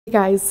Hey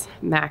guys,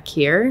 Mac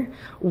here.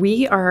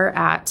 We are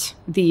at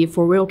the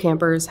Four Wheel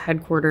Campers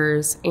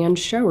headquarters and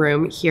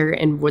showroom here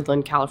in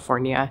Woodland,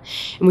 California.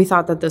 And we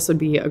thought that this would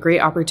be a great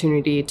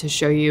opportunity to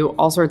show you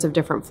all sorts of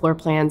different floor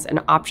plans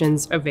and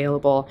options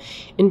available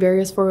in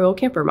various four wheel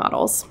camper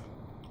models.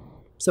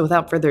 So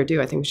without further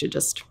ado, I think we should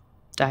just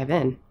dive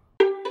in.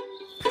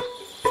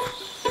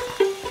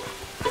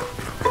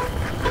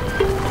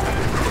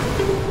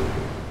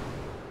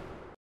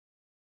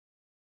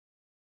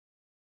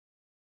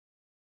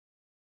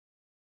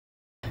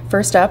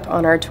 First up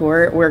on our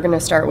tour, we're going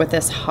to start with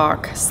this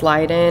Hawk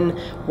slide-in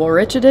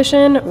Woolrich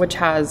edition, which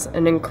has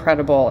an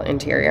incredible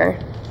interior.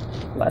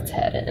 Let's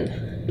head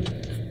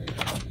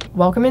in.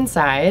 Welcome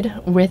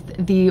inside.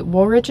 With the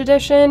Woolrich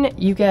edition,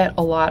 you get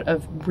a lot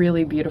of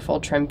really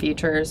beautiful trim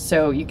features.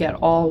 So you get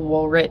all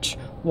Woolrich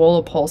wool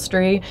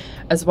upholstery,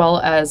 as well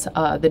as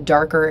the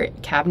darker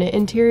cabinet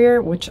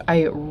interior, which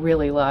I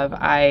really love.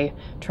 I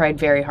tried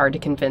very hard to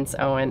convince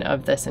Owen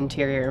of this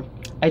interior.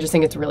 I just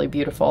think it's really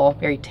beautiful,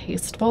 very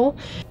tasteful.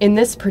 In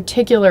this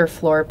particular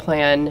floor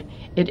plan,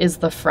 it is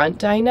the front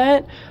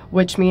dinette,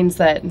 which means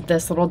that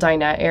this little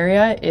dinette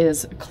area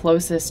is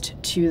closest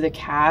to the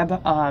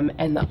cab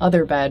and the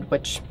other bed,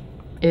 which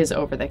is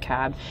over the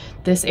cab.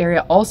 This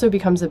area also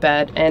becomes a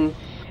bed, and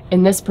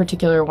in this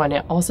particular one,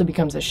 it also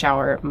becomes a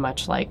shower,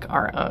 much like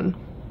our own.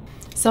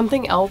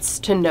 Something else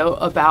to note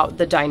about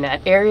the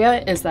dinette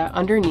area is that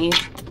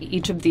underneath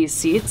each of these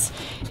seats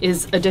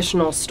is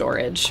additional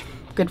storage.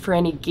 Good for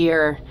any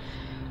gear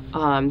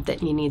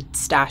that you need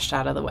stashed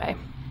out of the way.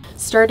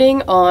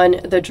 Starting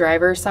on the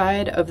driver's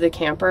side of the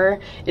camper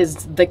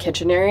is the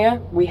kitchen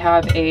area. We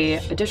have a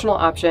additional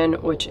option,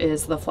 which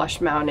is the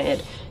flush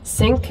mounted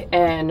sink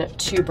and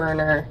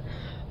 2-burner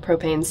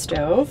propane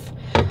stove.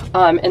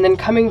 And then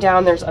coming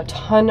down, there's a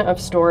ton of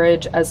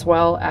storage, as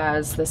well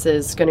as this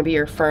is going to be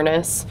your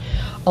furnace.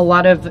 A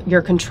lot of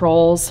your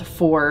controls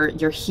for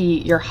your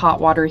heat, your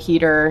hot water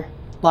heater,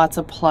 lots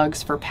of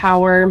plugs for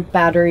power,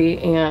 battery,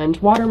 and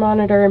water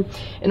monitor.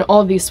 And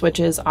all of these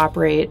switches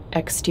operate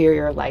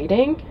exterior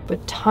lighting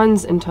with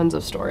tons and tons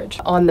of storage.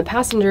 On the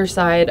passenger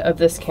side of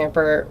this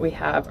camper, we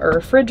have a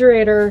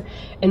refrigerator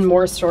and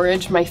more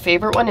storage. My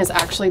favorite one is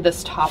actually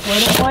this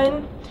top-loaded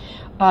one.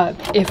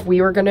 If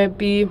we were gonna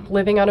be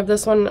living out of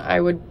this one,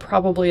 I would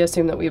probably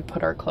assume that we would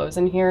put our clothes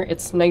in here.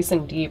 It's nice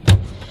and deep,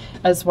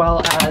 as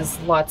well as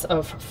lots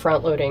of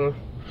front-loading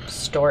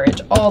storage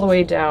all the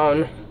way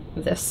down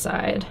this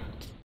side.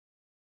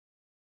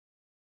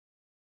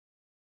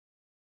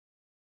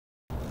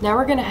 Now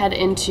we're gonna head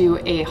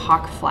into a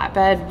Hawk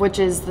flatbed, which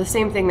is the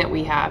same thing that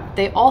we have.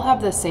 They all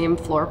have the same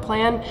floor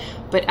plan,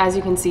 but as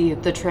you can see,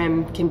 the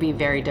trim can be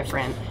very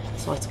different.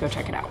 So let's go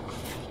check it out.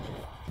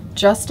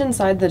 Just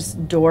inside this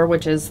door,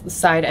 which is the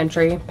side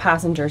entry,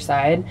 passenger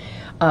side,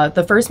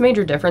 the first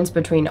major difference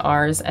between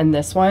ours and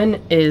this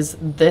one is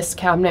this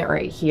cabinet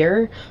right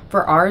here.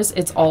 For ours,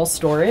 it's all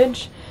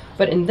storage,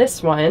 but in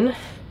this one,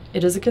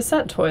 it is a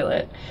cassette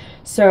toilet.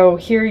 So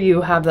here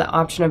you have the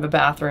option of a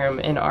bathroom.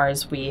 In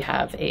ours, we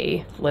have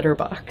a litter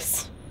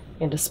box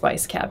and a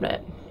spice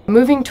cabinet.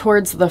 Moving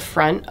towards the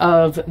front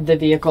of the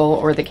vehicle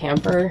or the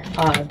camper,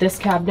 this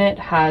cabinet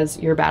has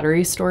your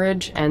battery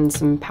storage and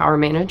some power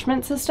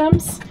management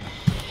systems.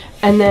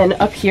 And then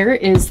up here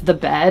is the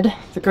bed.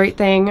 The great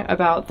thing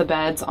about the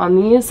beds on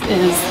these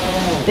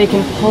is they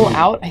can pull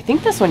out. I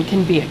think this one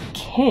can be a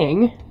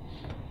king.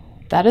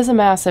 That is a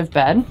massive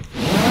bed.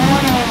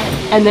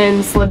 And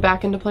then slid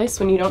back into place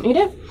when you don't need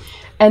it.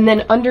 And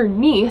then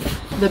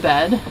underneath the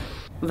bed,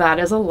 that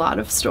is a lot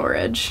of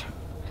storage.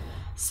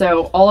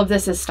 So all of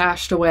this is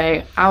stashed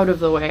away, out of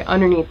the way,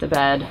 underneath the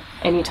bed,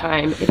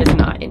 anytime it is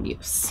not in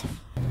use.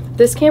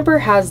 This camper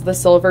has the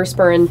silver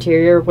spur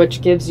interior,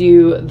 which gives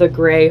you the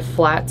gray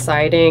flat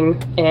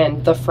siding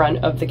and the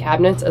front of the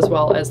cabinets, as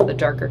well as the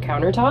darker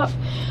countertop.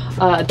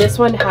 This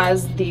one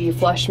has the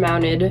flush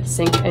mounted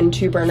sink and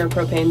 2-burner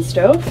propane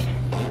stove,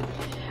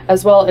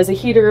 as well as a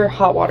heater,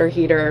 hot water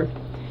heater.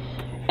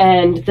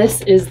 And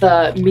this is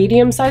the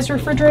medium-sized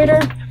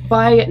refrigerator.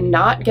 By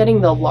not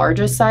getting the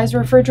largest size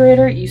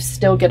refrigerator, you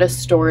still get a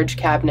storage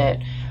cabinet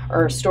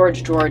or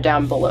storage drawer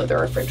down below the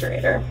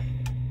refrigerator.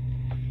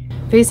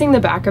 Facing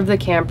the back of the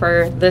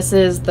camper, this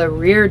is the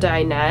rear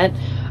dinette.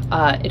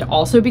 It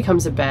also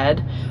becomes a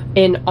bed.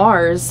 In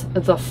ours,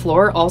 the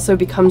floor also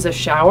becomes a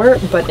shower,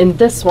 but in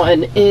this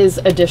one is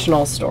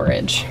additional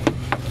storage.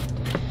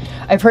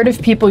 I've heard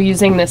of people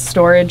using this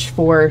storage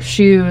for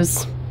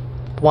shoes,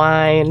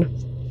 wine,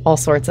 all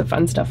sorts of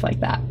fun stuff like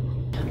that.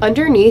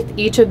 Underneath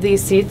each of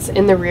these seats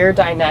in the rear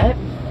dinette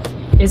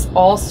is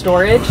all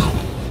storage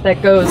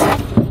that goes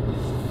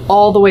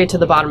all the way to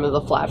the bottom of the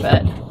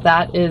flatbed.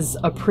 That is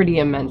a pretty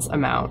immense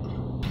amount.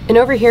 And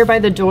over here by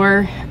the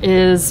door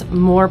is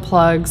more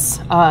plugs.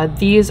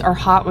 These are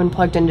hot when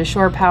plugged into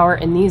shore power,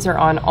 and these are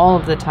on all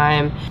of the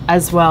time,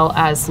 as well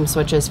as some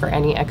switches for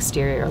any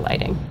exterior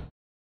lighting.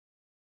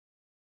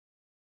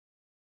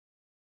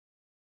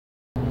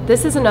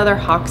 This is another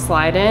Hawk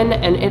slide-in,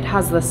 and it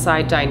has the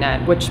side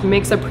dinette, which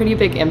makes a pretty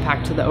big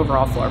impact to the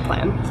overall floor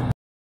plan.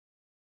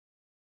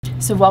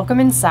 So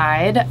welcome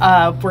inside.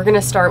 We're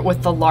gonna start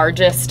with the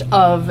largest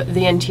of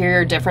the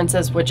interior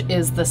differences, which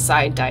is the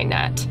side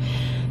dinette.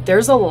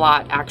 There's a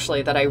lot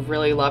actually that I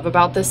really love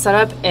about this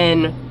setup,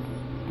 and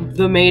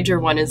the major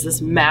one is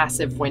this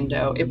massive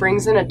window. It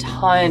brings in a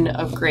ton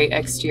of great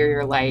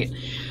exterior light.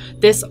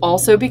 This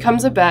also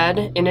becomes a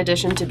bed in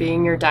addition to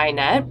being your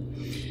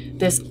dinette.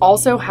 This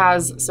also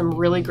has some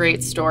really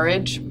great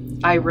storage.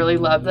 I really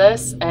love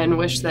this and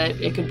wish that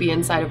it could be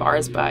inside of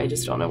ours, but I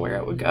just don't know where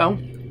it would go.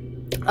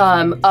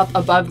 Up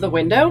above the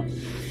window.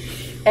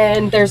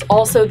 And there's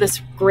also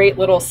this great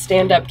little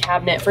stand-up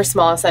cabinet for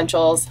small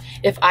essentials.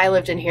 If I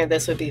lived in here,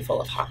 this would be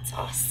full of hot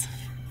sauce.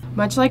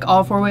 Much like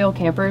all four-wheel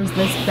campers,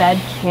 this bed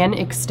can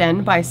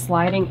extend by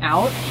sliding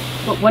out,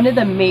 but one of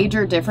the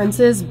major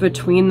differences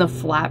between the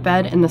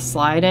flatbed and the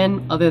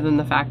slide-in, other than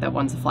the fact that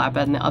one's a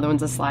flatbed and the other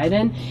one's a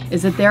slide-in,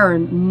 is that there are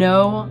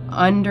no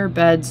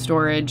under-bed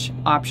storage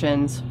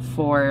options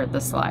for the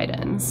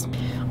slide-ins.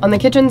 On the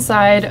kitchen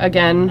side,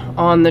 again,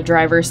 on the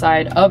driver's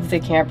side of the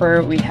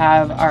camper, we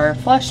have our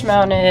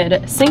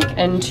flush-mounted sink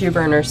and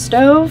two-burner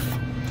stove,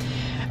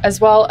 as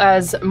well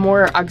as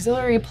more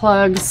auxiliary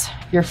plugs,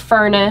 your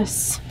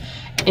furnace,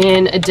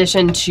 in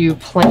addition to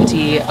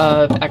plenty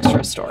of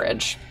extra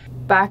storage.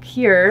 Back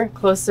here,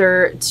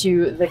 closer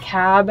to the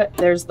cab,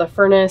 there's the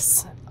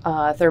furnace,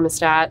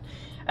 thermostat,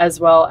 as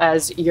well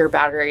as your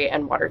battery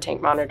and water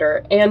tank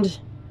monitor, and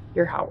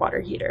your hot water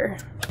heater.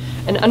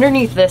 And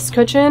underneath this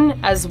cushion,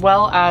 as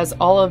well as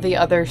all of the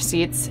other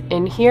seats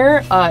in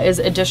here, is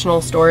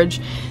additional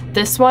storage.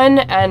 This one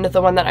and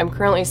the one that I'm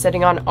currently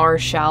sitting on are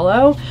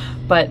shallow,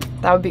 but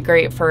that would be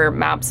great for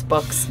maps,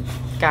 books,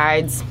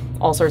 guides,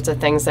 all sorts of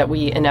things that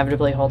we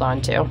inevitably hold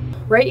on to.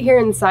 Right here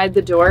inside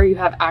the door, you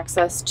have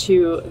access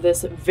to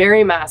this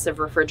very massive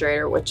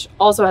refrigerator, which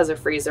also has a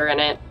freezer in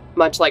it,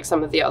 much like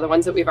some of the other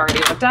ones that we've already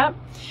looked at,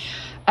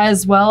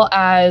 as well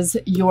as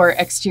your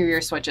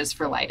exterior switches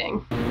for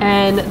lighting.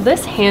 And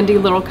this handy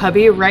little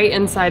cubby right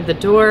inside the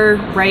door,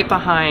 right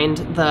behind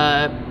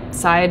the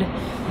side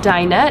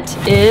dinette,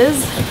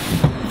 is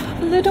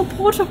a little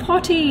porta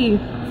potty.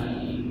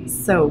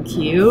 So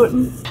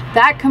cute.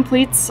 That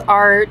completes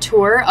our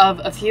tour of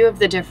a few of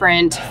the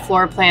different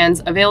floor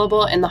plans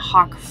available in the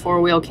Hawk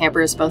four-wheel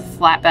campers, both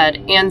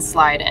flatbed and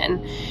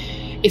slide-in.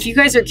 If you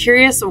guys are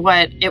curious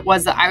what it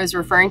was that I was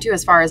referring to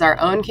as far as our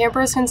own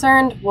camper is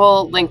concerned,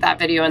 we'll link that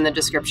video in the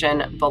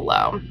description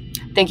below.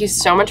 Thank you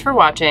so much for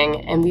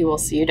watching, and we will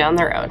see you down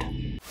the road.